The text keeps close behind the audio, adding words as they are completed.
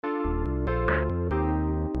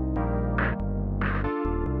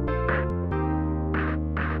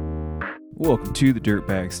Welcome to the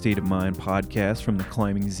Dirtbag State of Mind podcast from the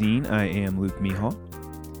Climbing Zine. I am Luke Mihal,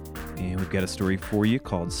 and we've got a story for you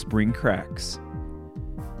called Spring Cracks.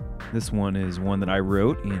 This one is one that I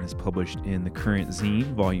wrote and is published in the Current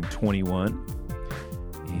Zine, volume 21.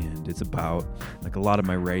 And it's about, like a lot of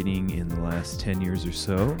my writing in the last 10 years or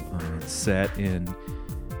so, it's set in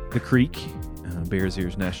the creek, Bears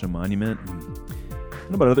Ears National Monument.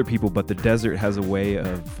 I don't know about other people, but the desert has a way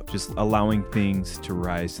of just allowing things to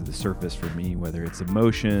rise to the surface for me, whether it's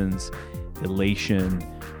emotions, elation,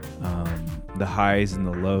 the highs and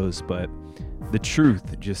the lows, but the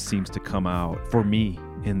truth just seems to come out for me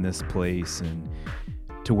in this place and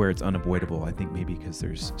to where it's unavoidable. I think maybe because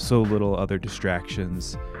there's so little other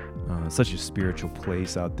distractions, such a spiritual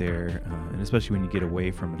place out there, and especially when you get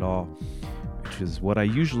away from it all, which is what I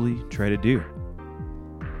usually try to do.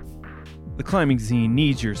 The Climbing Zine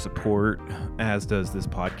needs your support, as does this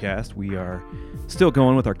podcast. We are still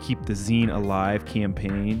going with our Keep the Zine Alive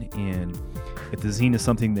campaign, and if the zine is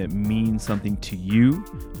something that means something to you,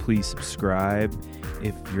 please subscribe.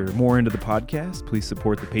 If you're more into the podcast, please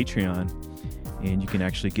support the Patreon, and you can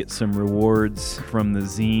actually get some rewards from the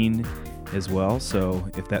zine as well. So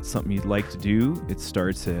if that's something you'd like to do, it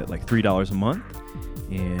starts at like $3 a month,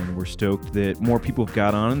 and we're stoked that more people have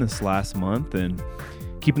got on this last month and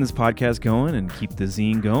keeping this podcast going and keep the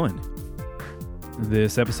zine going.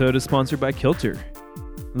 This episode is sponsored by Kilter.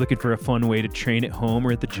 Looking for a fun way to train at home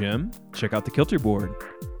or at the gym? Check out the Kilter board.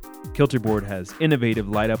 Kilter board has innovative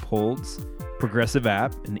light-up holds, progressive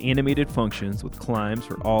app, and animated functions with climbs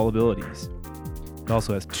for all abilities. It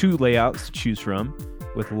also has 2 layouts to choose from,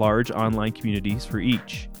 with large online communities for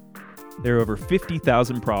each. There are over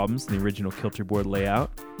 50,000 problems in the original Kilter board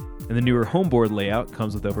layout, and the newer homeboard layout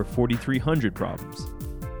comes with over 4,300 problems.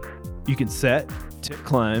 You can set, tip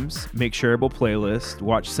climbs, make shareable playlists,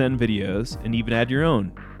 watch send videos, and even add your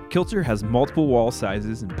own. Kilter has multiple wall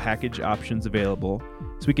sizes and package options available,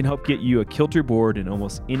 so we can help get you a Kilter board in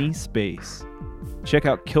almost any space. Check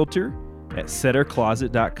out Kilter at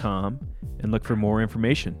settercloset.com and look for more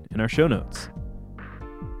information in our show notes.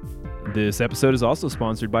 This episode is also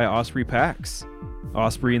sponsored by Osprey Packs.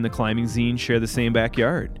 Osprey and the Climbing Zine share the same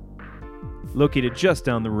backyard. Located just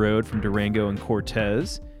down the road from Durango and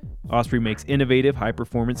Cortez, Osprey makes innovative,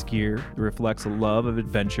 high-performance gear that reflects a love of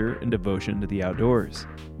adventure and devotion to the outdoors.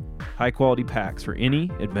 High-quality packs for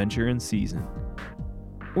any adventure and season.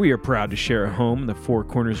 We are proud to share a home in the Four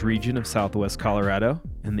Corners region of Southwest Colorado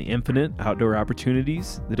and the infinite outdoor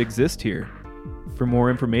opportunities that exist here. For more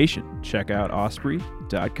information, check out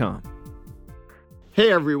osprey.com.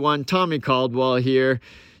 Hey everyone, Tommy Caldwell here.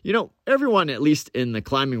 You know, everyone, at least in the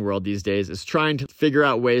climbing world these days, is trying to figure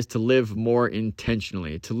out ways to live more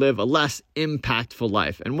intentionally, to live a less impactful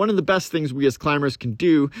life. And one of the best things we as climbers can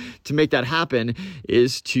do to make that happen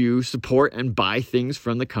is to support and buy things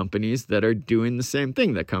from the companies that are doing the same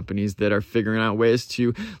thing, the companies that are figuring out ways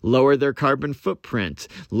to lower their carbon footprint,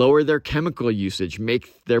 lower their chemical usage,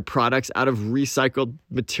 make their products out of recycled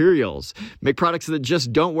materials, make products that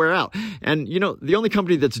just don't wear out. And, you know, the only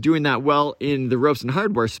company that's doing that well in the ropes and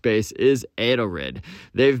hardware space is Adalrid.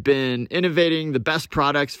 They've been innovating the best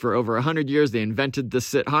products for over 100 years. They invented the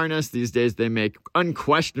sit harness. These days they make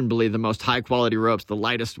unquestionably the most high quality ropes, the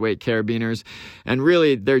lightest weight carabiners, and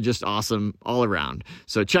really they're just awesome all around.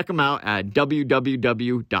 So check them out at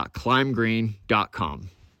www.climbgreen.com.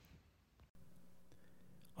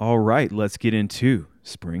 All right, let's get into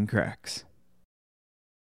Spring Cracks.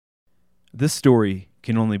 This story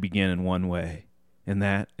can only begin in one way, and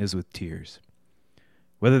that is with tears.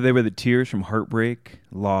 Whether they were the tears from heartbreak,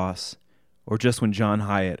 loss, or just when John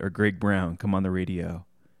Hyatt or Greg Brown come on the radio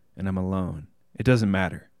and I'm alone, it doesn't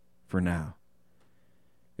matter for now.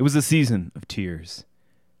 It was a season of tears.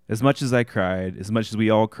 As much as I cried, as much as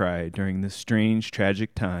we all cried during this strange,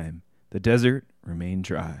 tragic time, the desert remained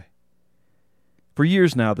dry. For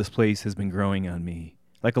years now, this place has been growing on me,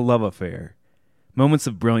 like a love affair. Moments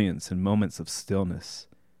of brilliance and moments of stillness.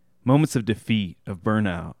 Moments of defeat, of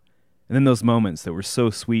burnout. And then those moments that were so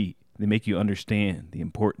sweet, they make you understand the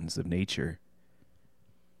importance of nature.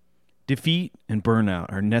 Defeat and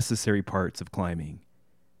burnout are necessary parts of climbing.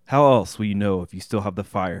 How else will you know if you still have the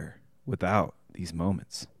fire without these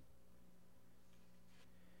moments?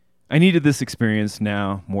 I needed this experience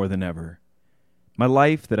now more than ever. My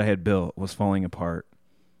life that I had built was falling apart.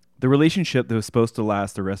 The relationship that was supposed to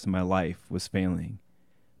last the rest of my life was failing.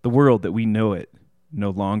 The world that we know it no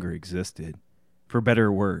longer existed. For better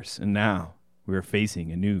or worse, and now we are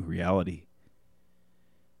facing a new reality.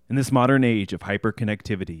 In this modern age of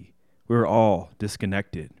hyperconnectivity, we are all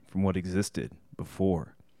disconnected from what existed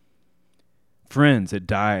before. Friends had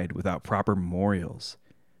died without proper memorials.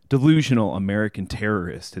 Delusional American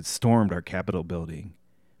terrorists had stormed our Capitol building.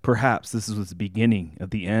 Perhaps this was the beginning of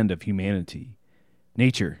the end of humanity.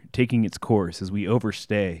 Nature taking its course as we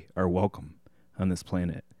overstay our welcome on this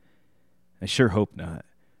planet. I sure hope not.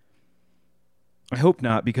 I hope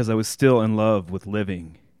not, because I was still in love with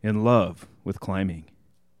living, in love with climbing,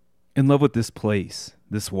 in love with this place,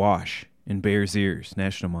 this wash in Bears Ears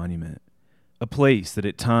National Monument, a place that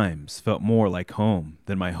at times felt more like home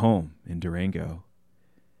than my home in Durango.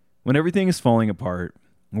 When everything is falling apart,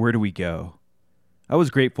 where do we go? I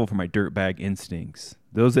was grateful for my dirtbag instincts,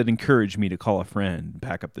 those that encouraged me to call a friend and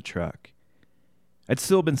pack up the truck. I'd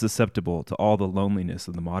still been susceptible to all the loneliness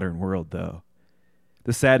of the modern world, though.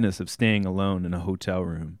 The sadness of staying alone in a hotel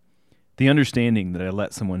room, the understanding that I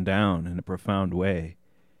let someone down in a profound way,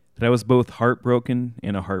 that I was both heartbroken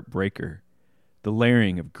and a heartbreaker, the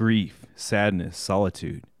layering of grief, sadness,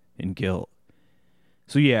 solitude, and guilt.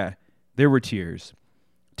 So yeah, there were tears.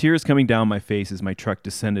 Tears coming down my face as my truck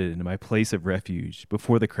descended into my place of refuge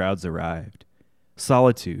before the crowds arrived.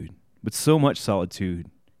 Solitude, but so much solitude,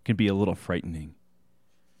 can be a little frightening.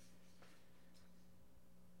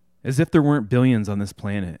 As if there weren't billions on this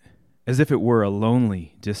planet, as if it were a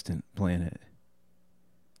lonely, distant planet.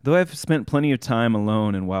 Though I've spent plenty of time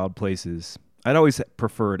alone in wild places, I'd always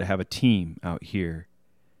prefer to have a team out here.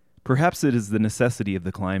 Perhaps it is the necessity of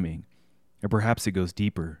the climbing, or perhaps it goes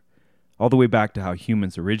deeper, all the way back to how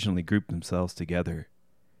humans originally grouped themselves together.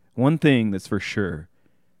 One thing that's for sure,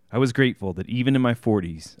 I was grateful that even in my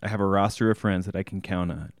 40s, I have a roster of friends that I can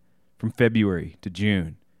count on, from February to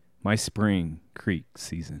June, my spring creek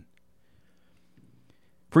season.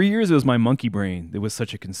 For years, it was my monkey brain that was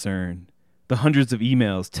such a concern. The hundreds of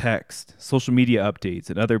emails, texts, social media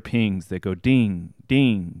updates, and other pings that go ding,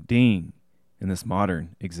 ding, ding in this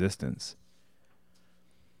modern existence.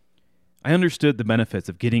 I understood the benefits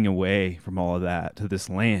of getting away from all of that to this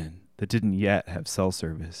land that didn't yet have cell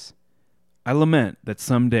service. I lament that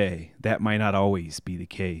someday that might not always be the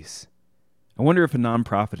case. I wonder if a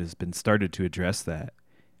nonprofit has been started to address that.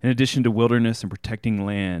 In addition to wilderness and protecting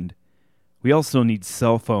land, we also need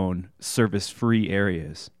cell phone service-free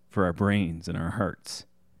areas for our brains and our hearts.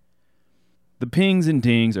 The pings and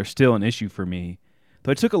dings are still an issue for me,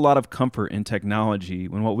 though I took a lot of comfort in technology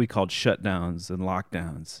when what we called shutdowns and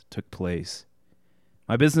lockdowns took place.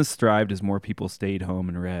 My business thrived as more people stayed home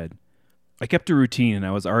and read. I kept a routine, and I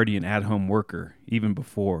was already an at-home worker even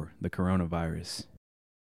before the coronavirus.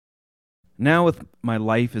 Now, with my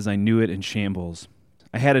life as I knew it in shambles,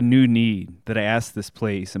 I had a new need that I asked this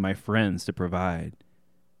place and my friends to provide,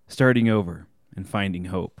 starting over and finding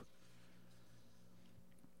hope.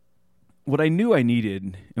 What I knew I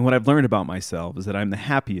needed, and what I've learned about myself, is that I'm the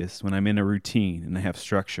happiest when I'm in a routine and I have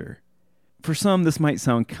structure. For some, this might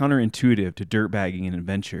sound counterintuitive to dirtbagging and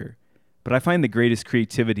adventure, but I find the greatest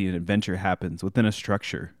creativity and adventure happens within a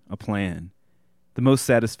structure, a plan. The most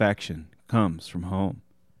satisfaction comes from home.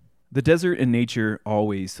 The desert and nature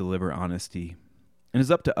always deliver honesty, and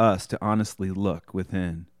it's up to us to honestly look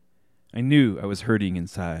within. I knew I was hurting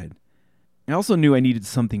inside. I also knew I needed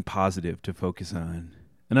something positive to focus on,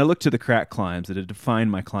 and I looked to the crack climbs that had defined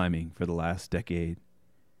my climbing for the last decade.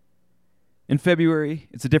 In February,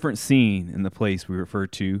 it's a different scene in the place we refer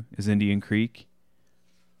to as Indian Creek.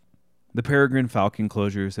 The peregrine falcon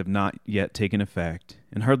closures have not yet taken effect,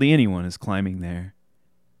 and hardly anyone is climbing there.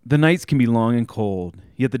 The nights can be long and cold,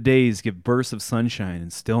 yet the days give bursts of sunshine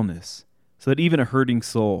and stillness, so that even a hurting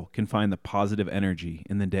soul can find the positive energy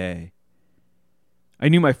in the day. I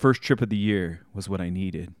knew my first trip of the year was what I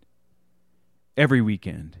needed. Every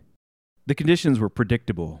weekend. The conditions were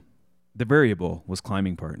predictable. The variable was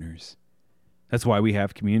climbing partners. That's why we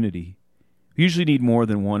have community. We usually need more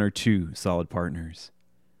than one or two solid partners.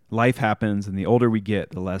 Life happens, and the older we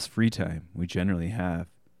get, the less free time we generally have.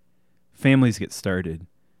 Families get started.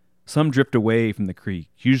 Some drift away from the creek,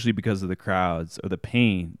 usually because of the crowds or the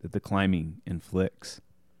pain that the climbing inflicts.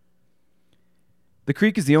 The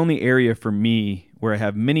creek is the only area for me where I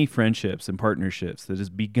have many friendships and partnerships that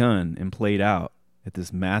has begun and played out at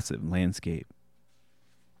this massive landscape.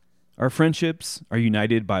 Our friendships are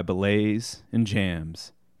united by belays and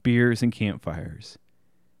jams, beers and campfires,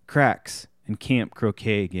 cracks and camp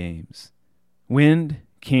croquet games, wind,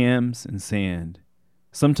 cams, and sand.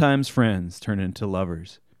 Sometimes friends turn into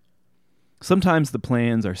lovers. Sometimes the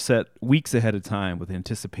plans are set weeks ahead of time with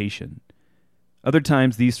anticipation. Other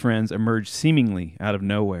times these friends emerge seemingly out of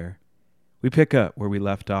nowhere. We pick up where we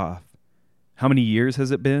left off. How many years has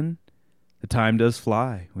it been? The time does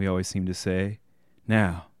fly, we always seem to say.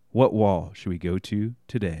 Now, what wall should we go to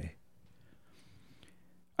today?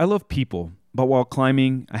 I love people, but while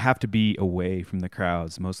climbing, I have to be away from the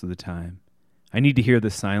crowds most of the time. I need to hear the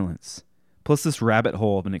silence. Plus, this rabbit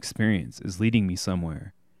hole of an experience is leading me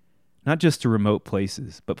somewhere. Not just to remote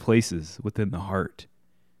places, but places within the heart.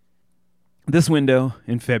 This window,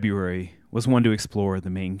 in February, was one to explore the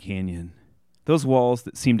main canyon. Those walls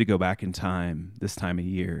that seem to go back in time this time of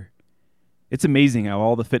year. It's amazing how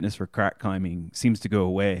all the fitness for crack climbing seems to go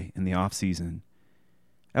away in the off-season.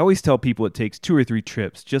 I always tell people it takes 2 or 3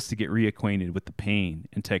 trips just to get reacquainted with the pain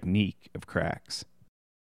and technique of cracks.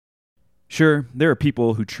 Sure, there are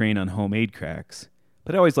people who train on homemade cracks,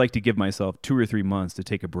 but I always like to give myself 2 or 3 months to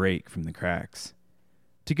take a break from the cracks.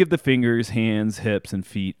 To give the fingers, hands, hips, and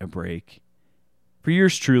feet a break. For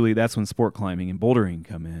yours truly, that's when sport climbing and bouldering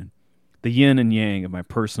come in. The yin and yang of my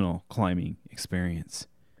personal climbing experience.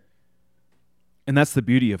 And that's the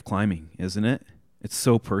beauty of climbing, isn't it? It's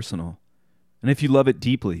so personal. And if you love it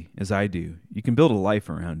deeply, as I do, you can build a life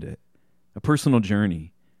around it. A personal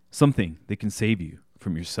journey. Something that can save you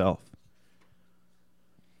from yourself.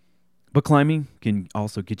 But climbing can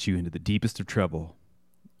also get you into the deepest of trouble.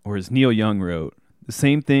 Or as Neil Young wrote, the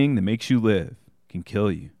same thing that makes you live can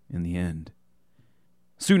kill you in the end.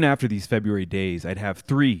 Soon after these February days, I'd have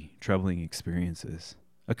 3 troubling experiences.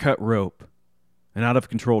 A cut rope, an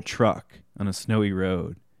out-of-control truck on a snowy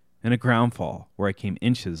road, and a ground fall where I came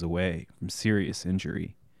inches away from serious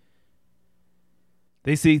injury.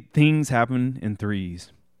 They say things happen in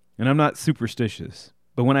threes, and I'm not superstitious,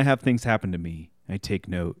 but when I have things happen to me, I take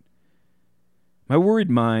note. My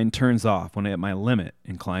worried mind turns off when I hit my limit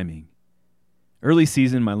in climbing. Early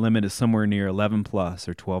season, my limit is somewhere near 11 plus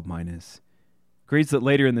or 12 minus. Grades that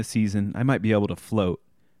later in the season, I might be able to float,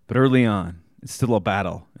 but early on, it's still a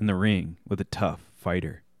battle in the ring with a tough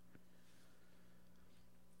fighter.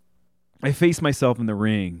 I face myself in the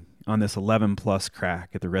ring on this 11 plus crack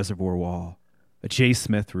at the reservoir wall, a Jay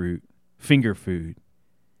Smith route, finger food.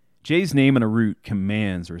 Jay's name on a route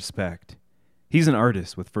commands respect. He's an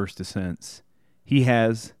artist with first ascents. He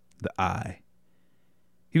has the eye.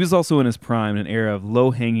 He was also in his prime, an era of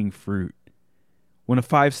low-hanging fruit, when a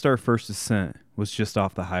 5-star first ascent was just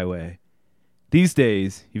off the highway. These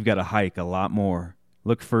days, you've got to hike a lot more,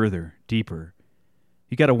 look further, deeper.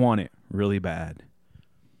 You got to want it really bad.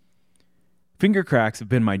 Finger cracks have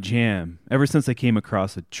been my jam ever since I came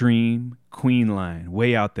across a dream queen line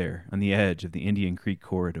way out there on the edge of the Indian Creek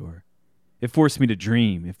corridor. It forced me to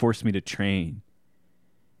dream. It forced me to train.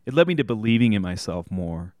 It led me to believing in myself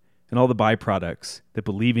more and all the byproducts that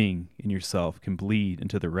believing in yourself can bleed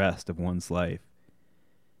into the rest of one's life.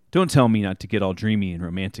 Don't tell me not to get all dreamy and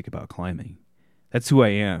romantic about climbing. That's who I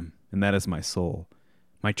am, and that is my soul,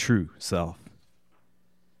 my true self.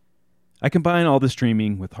 I combine all this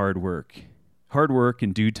dreaming with hard work. Hard work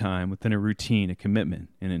in due time within a routine, a commitment,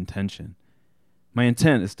 and intention. My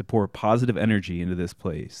intent is to pour positive energy into this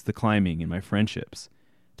place, the climbing and my friendships,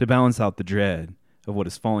 to balance out the dread of what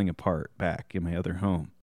is falling apart back in my other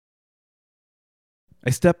home. I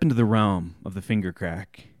step into the realm of the finger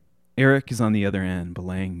crack. Eric is on the other end,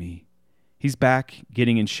 belaying me. He's back,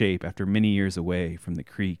 getting in shape after many years away from the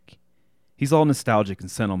creek. He's all nostalgic and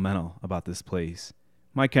sentimental about this place,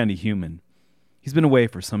 my kind of human. He's been away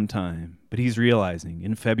for some time, but he's realizing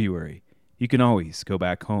in February you can always go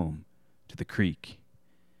back home to the creek.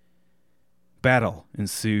 Battle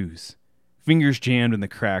ensues. Fingers jammed in the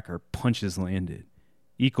crack or punches landed.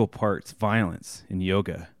 Equal parts violence and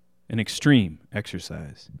yoga, an extreme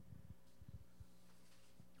exercise.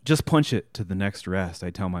 Just punch it to the next rest, I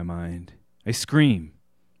tell my mind. I scream.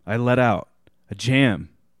 I let out. A jam.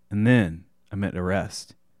 And then I'm at a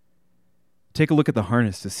rest. Take a look at the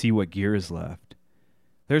harness to see what gear is left.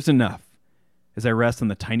 There's enough as I rest on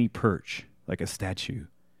the tiny perch like a statue.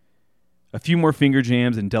 A few more finger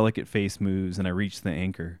jams and delicate face moves and I reach the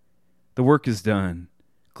anchor. The work is done.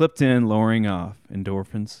 Clipped in, lowering off,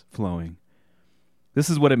 endorphins flowing. This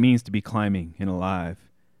is what it means to be climbing and alive.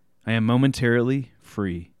 I am momentarily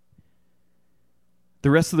free. The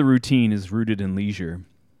rest of the routine is rooted in leisure.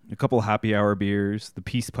 A couple happy hour beers, the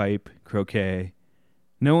peace pipe, croquet.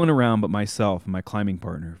 No one around but myself and my climbing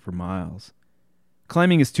partner for miles.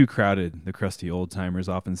 Climbing is too crowded, the crusty old-timers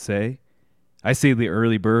often say. I say the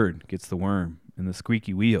early bird gets the worm, and the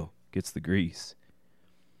squeaky wheel gets the grease.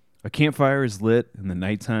 A campfire is lit, and the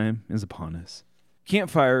nighttime is upon us.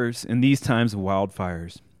 Campfires in these times of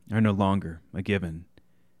wildfires are no longer a given.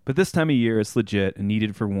 But this time of year it's legit and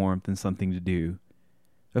needed for warmth and something to do.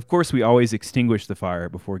 Of course, we always extinguish the fire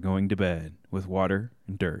before going to bed with water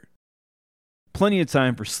and dirt. Plenty of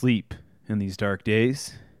time for sleep in these dark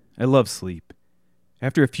days. I love sleep.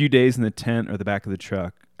 After a few days in the tent or the back of the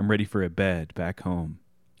truck, I'm ready for a bed back home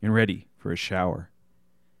and ready for a shower.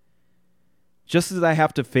 Just as I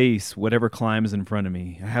have to face whatever climbs in front of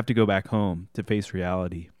me, I have to go back home to face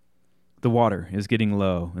reality. The water is getting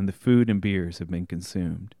low, and the food and beers have been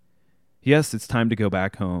consumed. Yes, it's time to go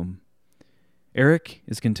back home. Eric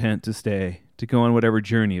is content to stay, to go on whatever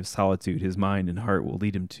journey of solitude his mind and heart will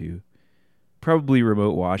lead him to. Probably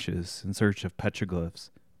remote washes in search of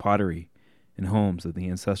petroglyphs, pottery, and homes of the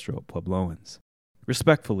ancestral Puebloans.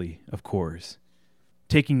 Respectfully, of course,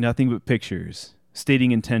 taking nothing but pictures,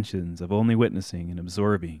 stating intentions of only witnessing and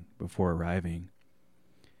absorbing before arriving.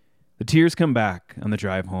 The tears come back on the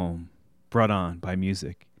drive home, brought on by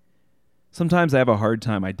music. Sometimes I have a hard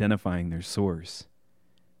time identifying their source.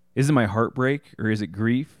 Is it my heartbreak, or is it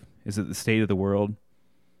grief? Is it the state of the world?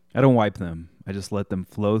 I don't wipe them. I just let them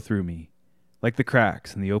flow through me. Like the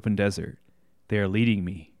cracks in the open desert, they are leading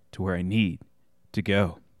me to where I need to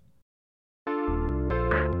go.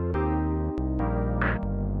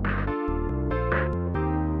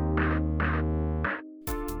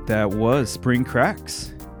 That was Spring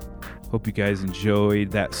Cracks. Hope you guys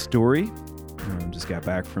enjoyed that story. Just got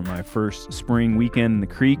back from my first spring weekend in the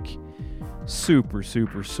creek. Super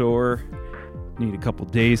sore. Need a couple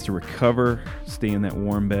days to recover, stay in that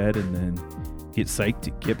warm bed, and then get psyched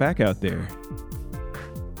to get back out there.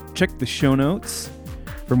 Check the show notes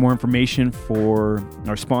for more information for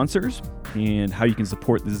our sponsors and how you can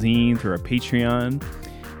support the zine through our Patreon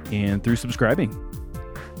and through subscribing.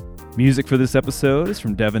 Music for this episode is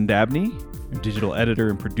from Devin Dabney. Our digital editor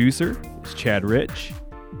and producer is Chad Rich.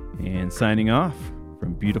 And signing off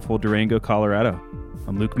from beautiful Durango, Colorado,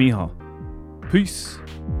 I'm Luke Mihal. Peace.